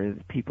 which are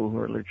people who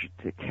are allergic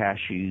to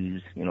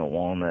cashews, you know,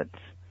 walnuts,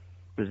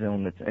 Brazil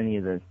nuts, any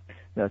of the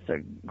nuts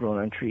that grow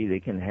on a tree. They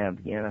can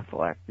have the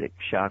anaphylactic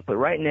shock. But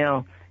right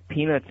now,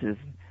 peanuts is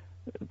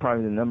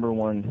probably the number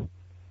one,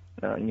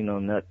 you know,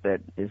 nut that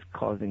is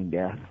causing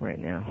death right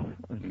now,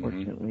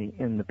 unfortunately.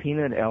 And the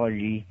peanut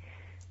allergy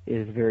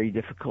is very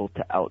difficult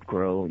to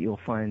outgrow. You'll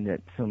find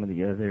that some of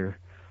the other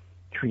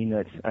tree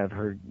nuts, I've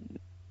heard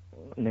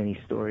many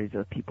stories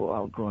of people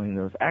outgrowing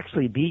those.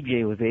 Actually,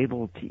 BJ was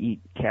able to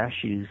eat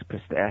cashews,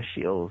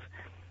 pistachios,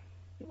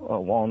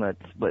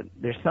 walnuts, but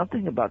there's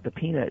something about the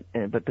peanut.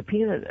 But the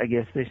peanut, I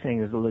guess they're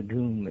saying, is a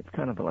legume. It's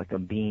kind of like a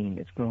bean.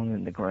 It's grown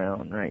in the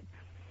ground, right?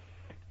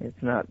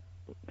 It's not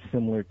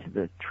similar to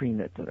the tree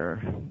nuts that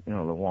are, you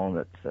know, the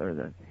walnuts or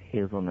the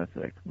hazelnuts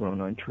that are grown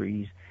on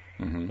trees.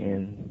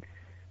 And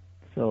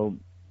so,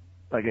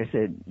 like I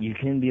said, you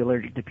can be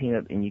allergic to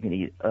peanut and you can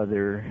eat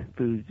other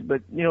foods.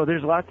 But, you know,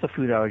 there's lots of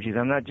food allergies.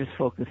 I'm not just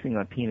focusing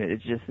on peanut.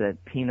 It's just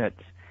that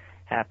peanuts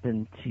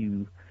happen to,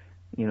 you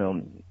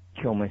know,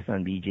 kill my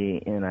son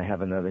BJ, and I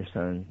have another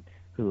son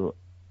who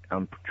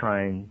I'm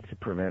trying to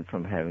prevent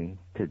from having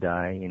to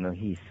die. You know,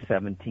 he's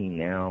 17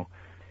 now,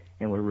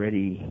 and we're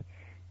ready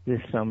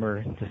this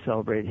summer to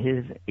celebrate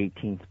his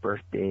 18th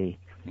birthday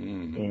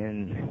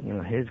and, you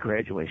know, his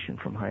graduation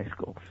from high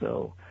school.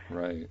 So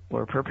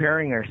we're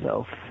preparing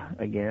ourselves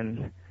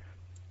again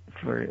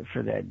for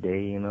that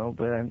day, you know.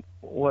 But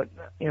what,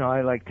 you know,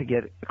 I like to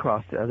get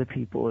across to other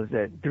people is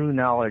that through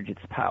knowledge,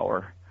 it's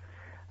power.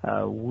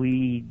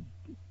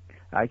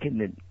 I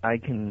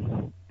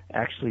can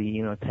actually,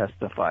 you know,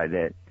 testify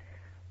that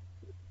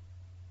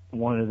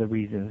one of the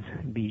reasons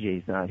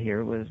BJ's not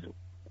here was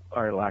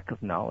our lack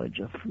of knowledge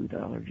of food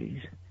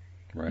allergies.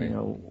 Right. You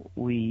know,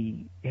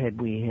 we had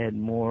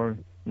more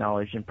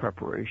knowledge and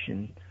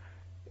preparation,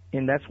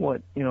 and that's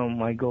what, you know,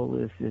 my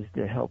goal is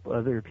to help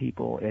other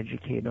people,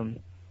 educate them,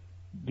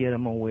 get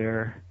them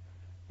aware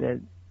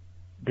that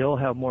they'll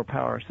have more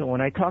power. So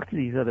when I talk to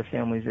these other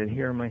families that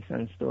hear my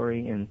son's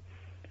story and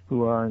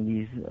who are on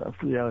these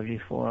food allergy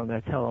forums, I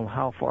tell them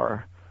how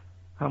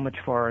much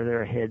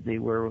farther ahead they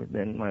were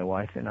than my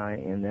wife and I,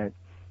 and that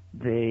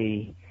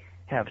they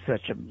have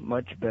such a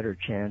much better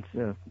chance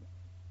of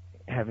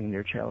having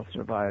their child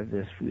survive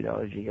this food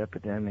allergy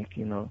epidemic.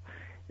 You know,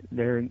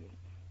 they're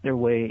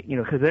way, you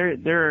know, because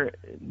they're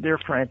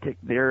frantic,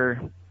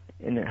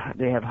 and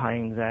they have high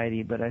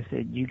anxiety. But I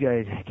said, you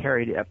guys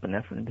carry the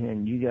epinephrine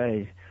pin. You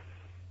guys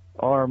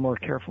are more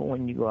careful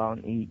when you go out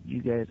and eat.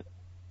 You guys,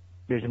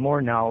 there's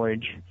more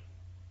knowledge.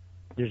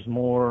 There's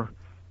more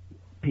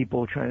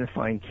people trying to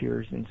find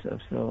cures and stuff.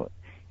 So,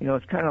 you know,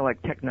 it's kind of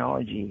like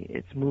technology.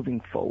 It's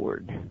moving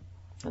forward.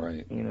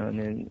 Right. You know, and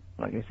then,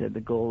 like I said,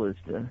 the goal is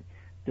to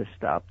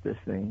stop this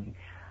thing.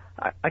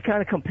 I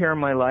kind of compare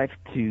my life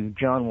to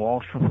John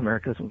Walsh from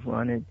America's Most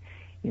Wanted.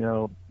 You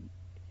know,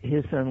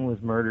 his son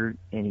was murdered,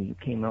 and he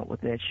came out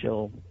with that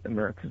show,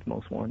 America's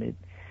Most Wanted.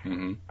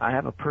 I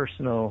have a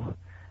personal,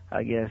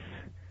 I guess,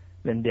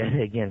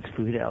 vendetta against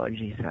food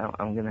allergies.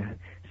 I'm going to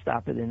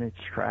stop it in its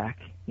track.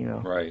 You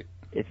know, right?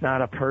 It's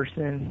not a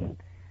person,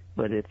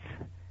 but it's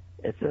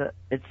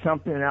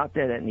something out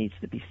there that needs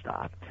to be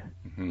stopped.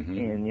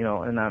 And you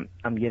know, and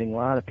I'm getting a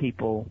lot of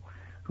people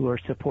who are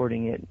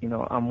supporting it. You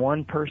know, I'm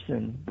one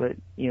person, but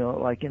you know,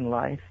 like in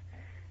life,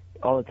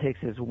 all it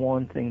takes is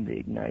one thing to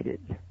ignite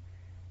it,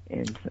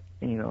 and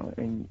you know,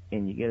 and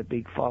you get a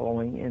big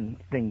following, and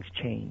things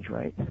change,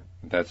 right?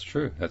 That's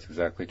true. That's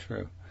exactly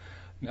true.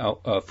 Now,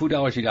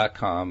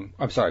 foodallergy.com.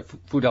 I'm sorry,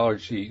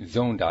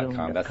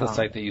 foodallergyzone.com. That's the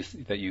site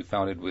that you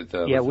founded with.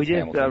 Yeah, we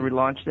just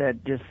relaunched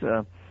that just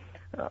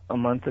a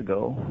month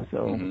ago.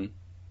 So,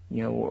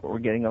 you know, we're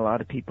getting a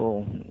lot of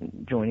people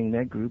joining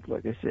that group.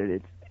 Like I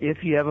said,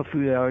 if you have a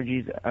food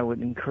allergies, I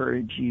would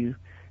encourage you,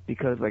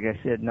 because, like I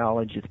said,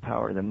 knowledge is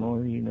power. The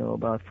more you know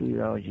about food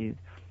allergies,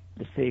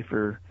 the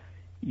safer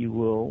you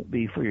will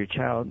be for your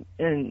child.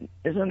 And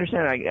as I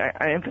understand,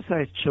 I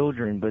emphasize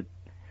children, but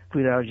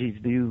food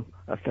allergies do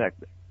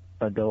affect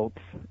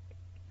adults,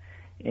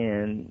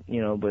 and you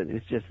know, but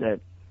it's just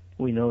that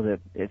we know that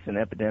it's an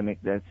epidemic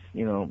that's,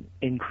 you know,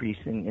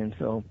 increasing. And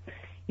so,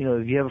 you know,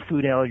 if you have a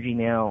food allergy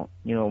now,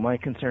 you know, my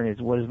concern is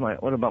what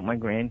about my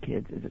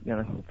grandkids? Is it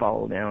going to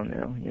follow down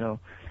now? You know,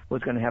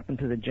 what's going to happen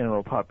to the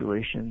general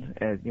population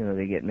as, you know,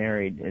 they get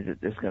married? Is it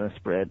just going to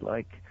spread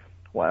like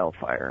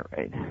wildfire,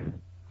 right?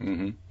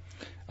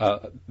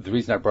 The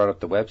reason I brought up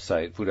the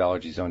website,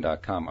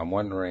 foodallergyzone.com, I'm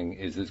wondering,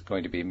 is this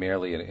going to be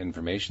merely an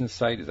information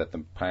site? Is that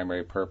the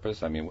primary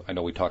purpose? I mean, I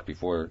know we talked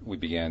before we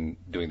began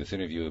doing this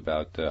interview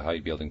about how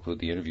you'd be able to include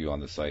the interview on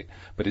the site,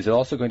 but is it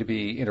also going to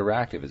be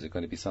interactive? Is it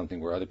going to be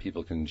something where other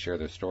people can share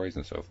their stories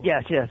and so forth?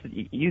 Yes.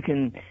 You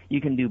can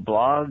do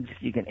blogs.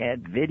 You can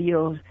add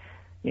videos.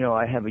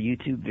 I have a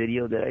YouTube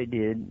video that I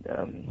did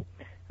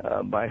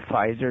by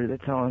Pfizer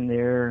that's on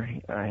there.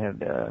 I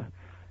have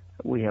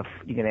you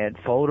can add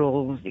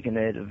photos, you can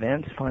add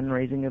events,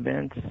 fundraising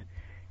events.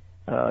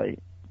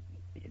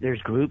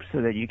 There's groups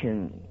so that you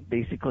can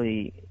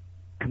basically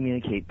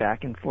communicate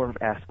back and forth,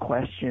 ask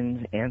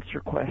questions,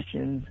 answer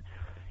questions.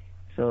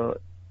 So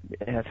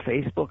it has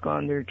Facebook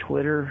on there,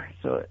 Twitter.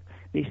 So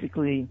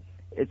basically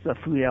it's a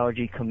food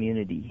allergy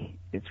community.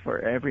 It's for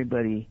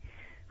everybody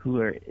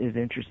who is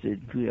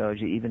interested in food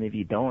allergy, even if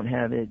you don't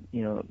have it,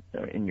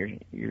 and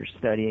you're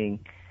studying,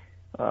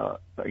 or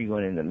you're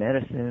going into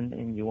medicine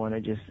and you want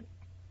to just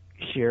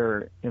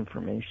share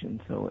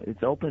information. So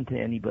it's open to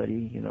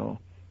anybody,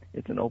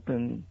 It's an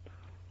open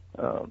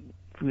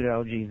food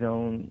allergy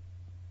zone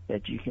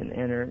that you can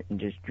enter and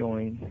just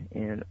join.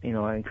 And,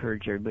 I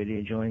encourage everybody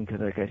to join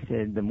because, like I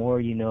said, the more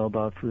you know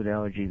about food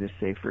allergy, the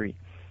safer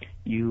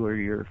you or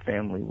your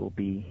family will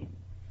be.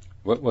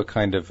 What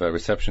kind of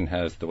reception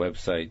has the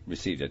website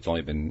received? It's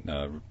only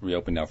been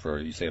reopened now for,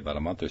 you say, about a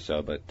month or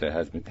so, but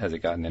has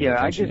it gotten any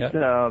attention yet?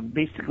 Yeah, I just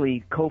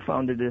basically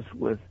co-founded this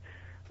with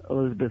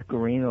Elizabeth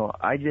Guarino.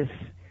 I just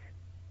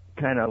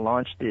kind of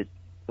launched it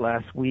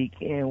last week,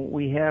 and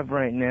we have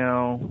right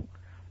now,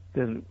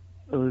 because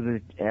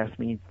Elizabeth asked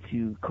me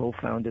to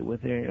co-found it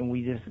with her, and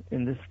we just,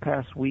 in this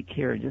past week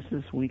here,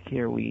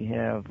 we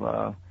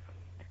have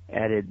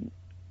added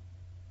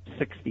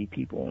 60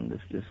 people in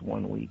this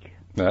 1 week.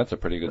 No, that's a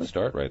pretty good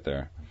start right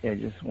there. Yeah,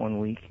 just 1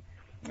 week.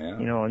 Yeah.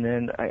 And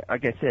then,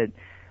 like I said,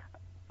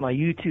 my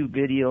YouTube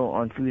video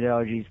on food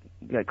allergies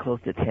got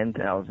close to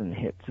 10,000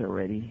 hits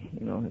already,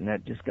 and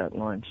that just got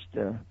launched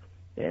the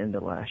end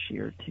of last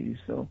year, too.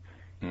 So,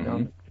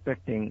 I'm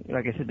expecting,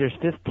 like I said, there's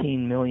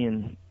 15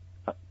 million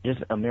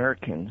just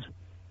Americans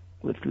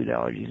with food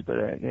allergies. But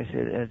like I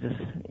said, as this,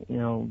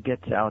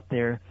 gets out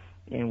there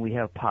and we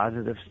have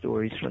positive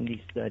stories from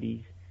these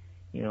studies,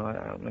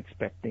 I'm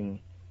expecting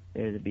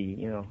there to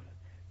be,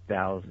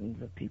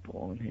 thousands of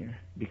people on here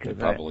because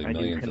probably I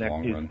millions in the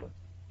long run.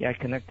 Yeah, I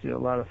connect to a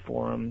lot of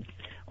forums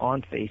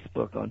on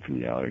Facebook on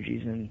food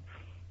allergies, and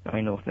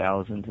I know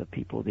thousands of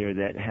people there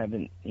that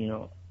haven't,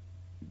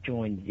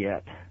 joined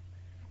yet.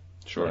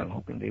 Sure. So I'm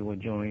hoping they will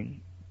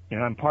join.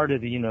 And I'm part of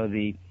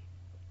the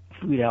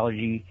Food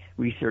Allergy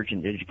Research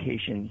and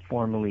Education,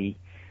 formerly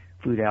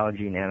Food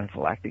Allergy and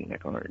Anaphylactic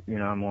Network.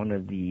 I'm one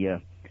of the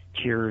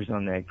chairs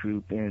on that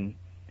group, and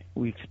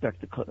we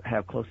expect to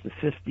have close to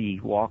 50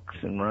 walks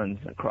and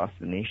runs across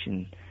the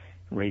nation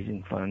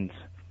raising funds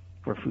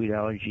for food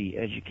allergy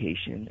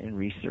education and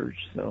research.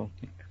 So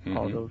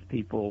all those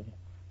people,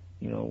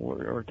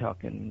 we're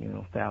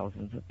talking,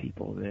 thousands of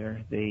people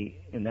there.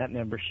 In that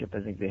membership,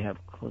 I think they have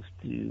close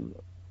to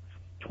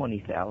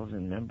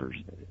 20,000 members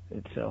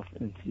itself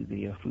into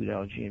the Food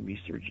Allergy and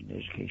Research and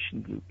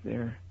Education group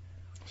there.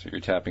 So you're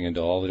tapping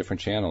into all the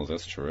different channels.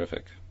 That's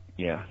terrific.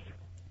 Yeah.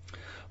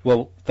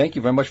 Well, thank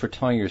you very much for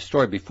telling your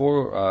story.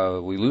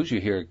 Before we lose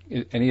you here,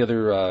 any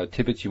other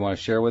tidbits you want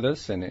to share with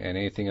us, and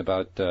anything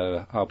about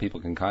how people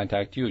can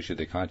contact you? Should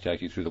they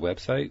contact you through the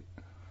website?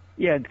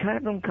 Yeah,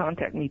 have them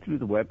contact me through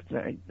the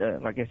website.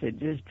 Like I said,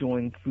 just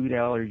join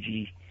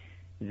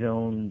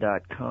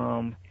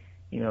foodallergyzone.com.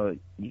 You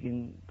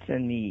can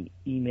send me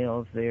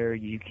emails there.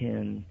 You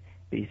can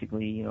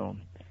basically,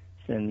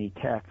 send me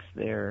texts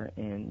there,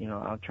 and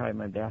I'll try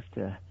my best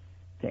to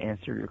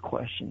answer your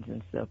questions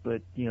and stuff.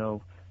 But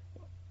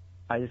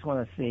I just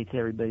want to say to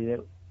everybody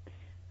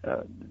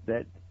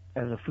that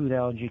as a food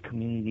allergy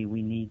community,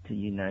 we need to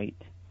unite.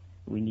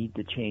 We need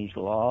to change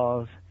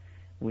laws.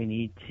 We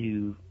need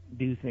to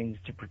do things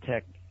to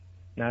protect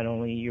not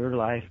only your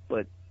life,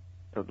 but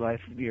the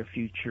life of your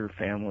future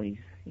families,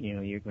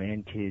 your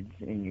grandkids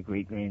and your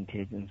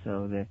great-grandkids. And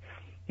so this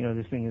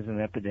thing is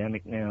an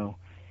epidemic now.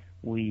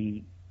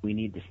 We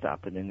need to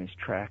stop it in its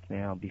track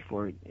now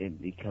before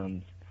it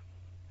becomes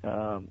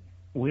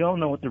we don't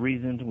know what the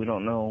reasons, we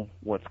don't know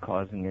what's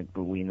causing it,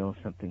 but we know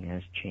something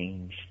has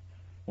changed.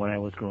 When I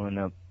was growing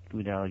up,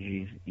 food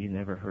allergies, you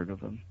never heard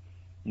of them.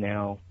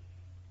 Now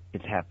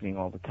it's happening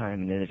all the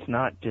time, and it's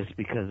not just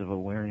because of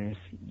awareness.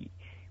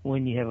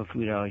 When you have a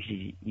food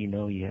allergy, you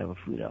know you have a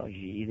food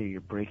allergy. Either you're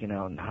breaking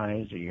out in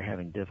hives or you're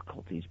having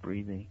difficulties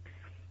breathing.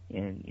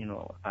 And,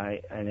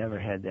 I never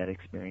had that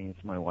experience.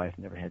 My wife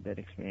never had that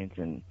experience,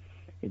 and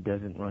it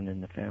doesn't run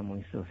in the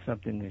family. So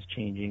something is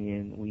changing,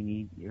 and we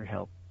need your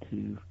help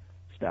to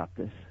stop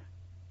this.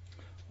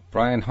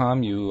 Brian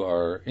Hom, you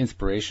are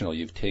inspirational.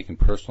 You've taken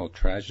personal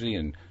tragedy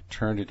and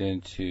turned it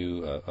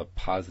into a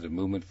positive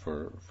movement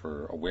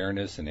for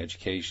awareness and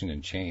education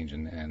and change,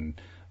 and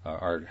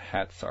our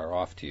hats are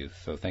off to you.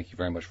 So thank you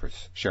very much for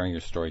sharing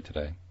your story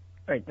today.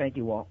 All right, thank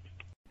you, Walt.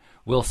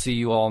 We'll see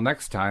you all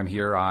next time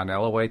here on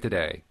LOA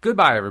Today.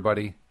 Goodbye,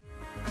 everybody.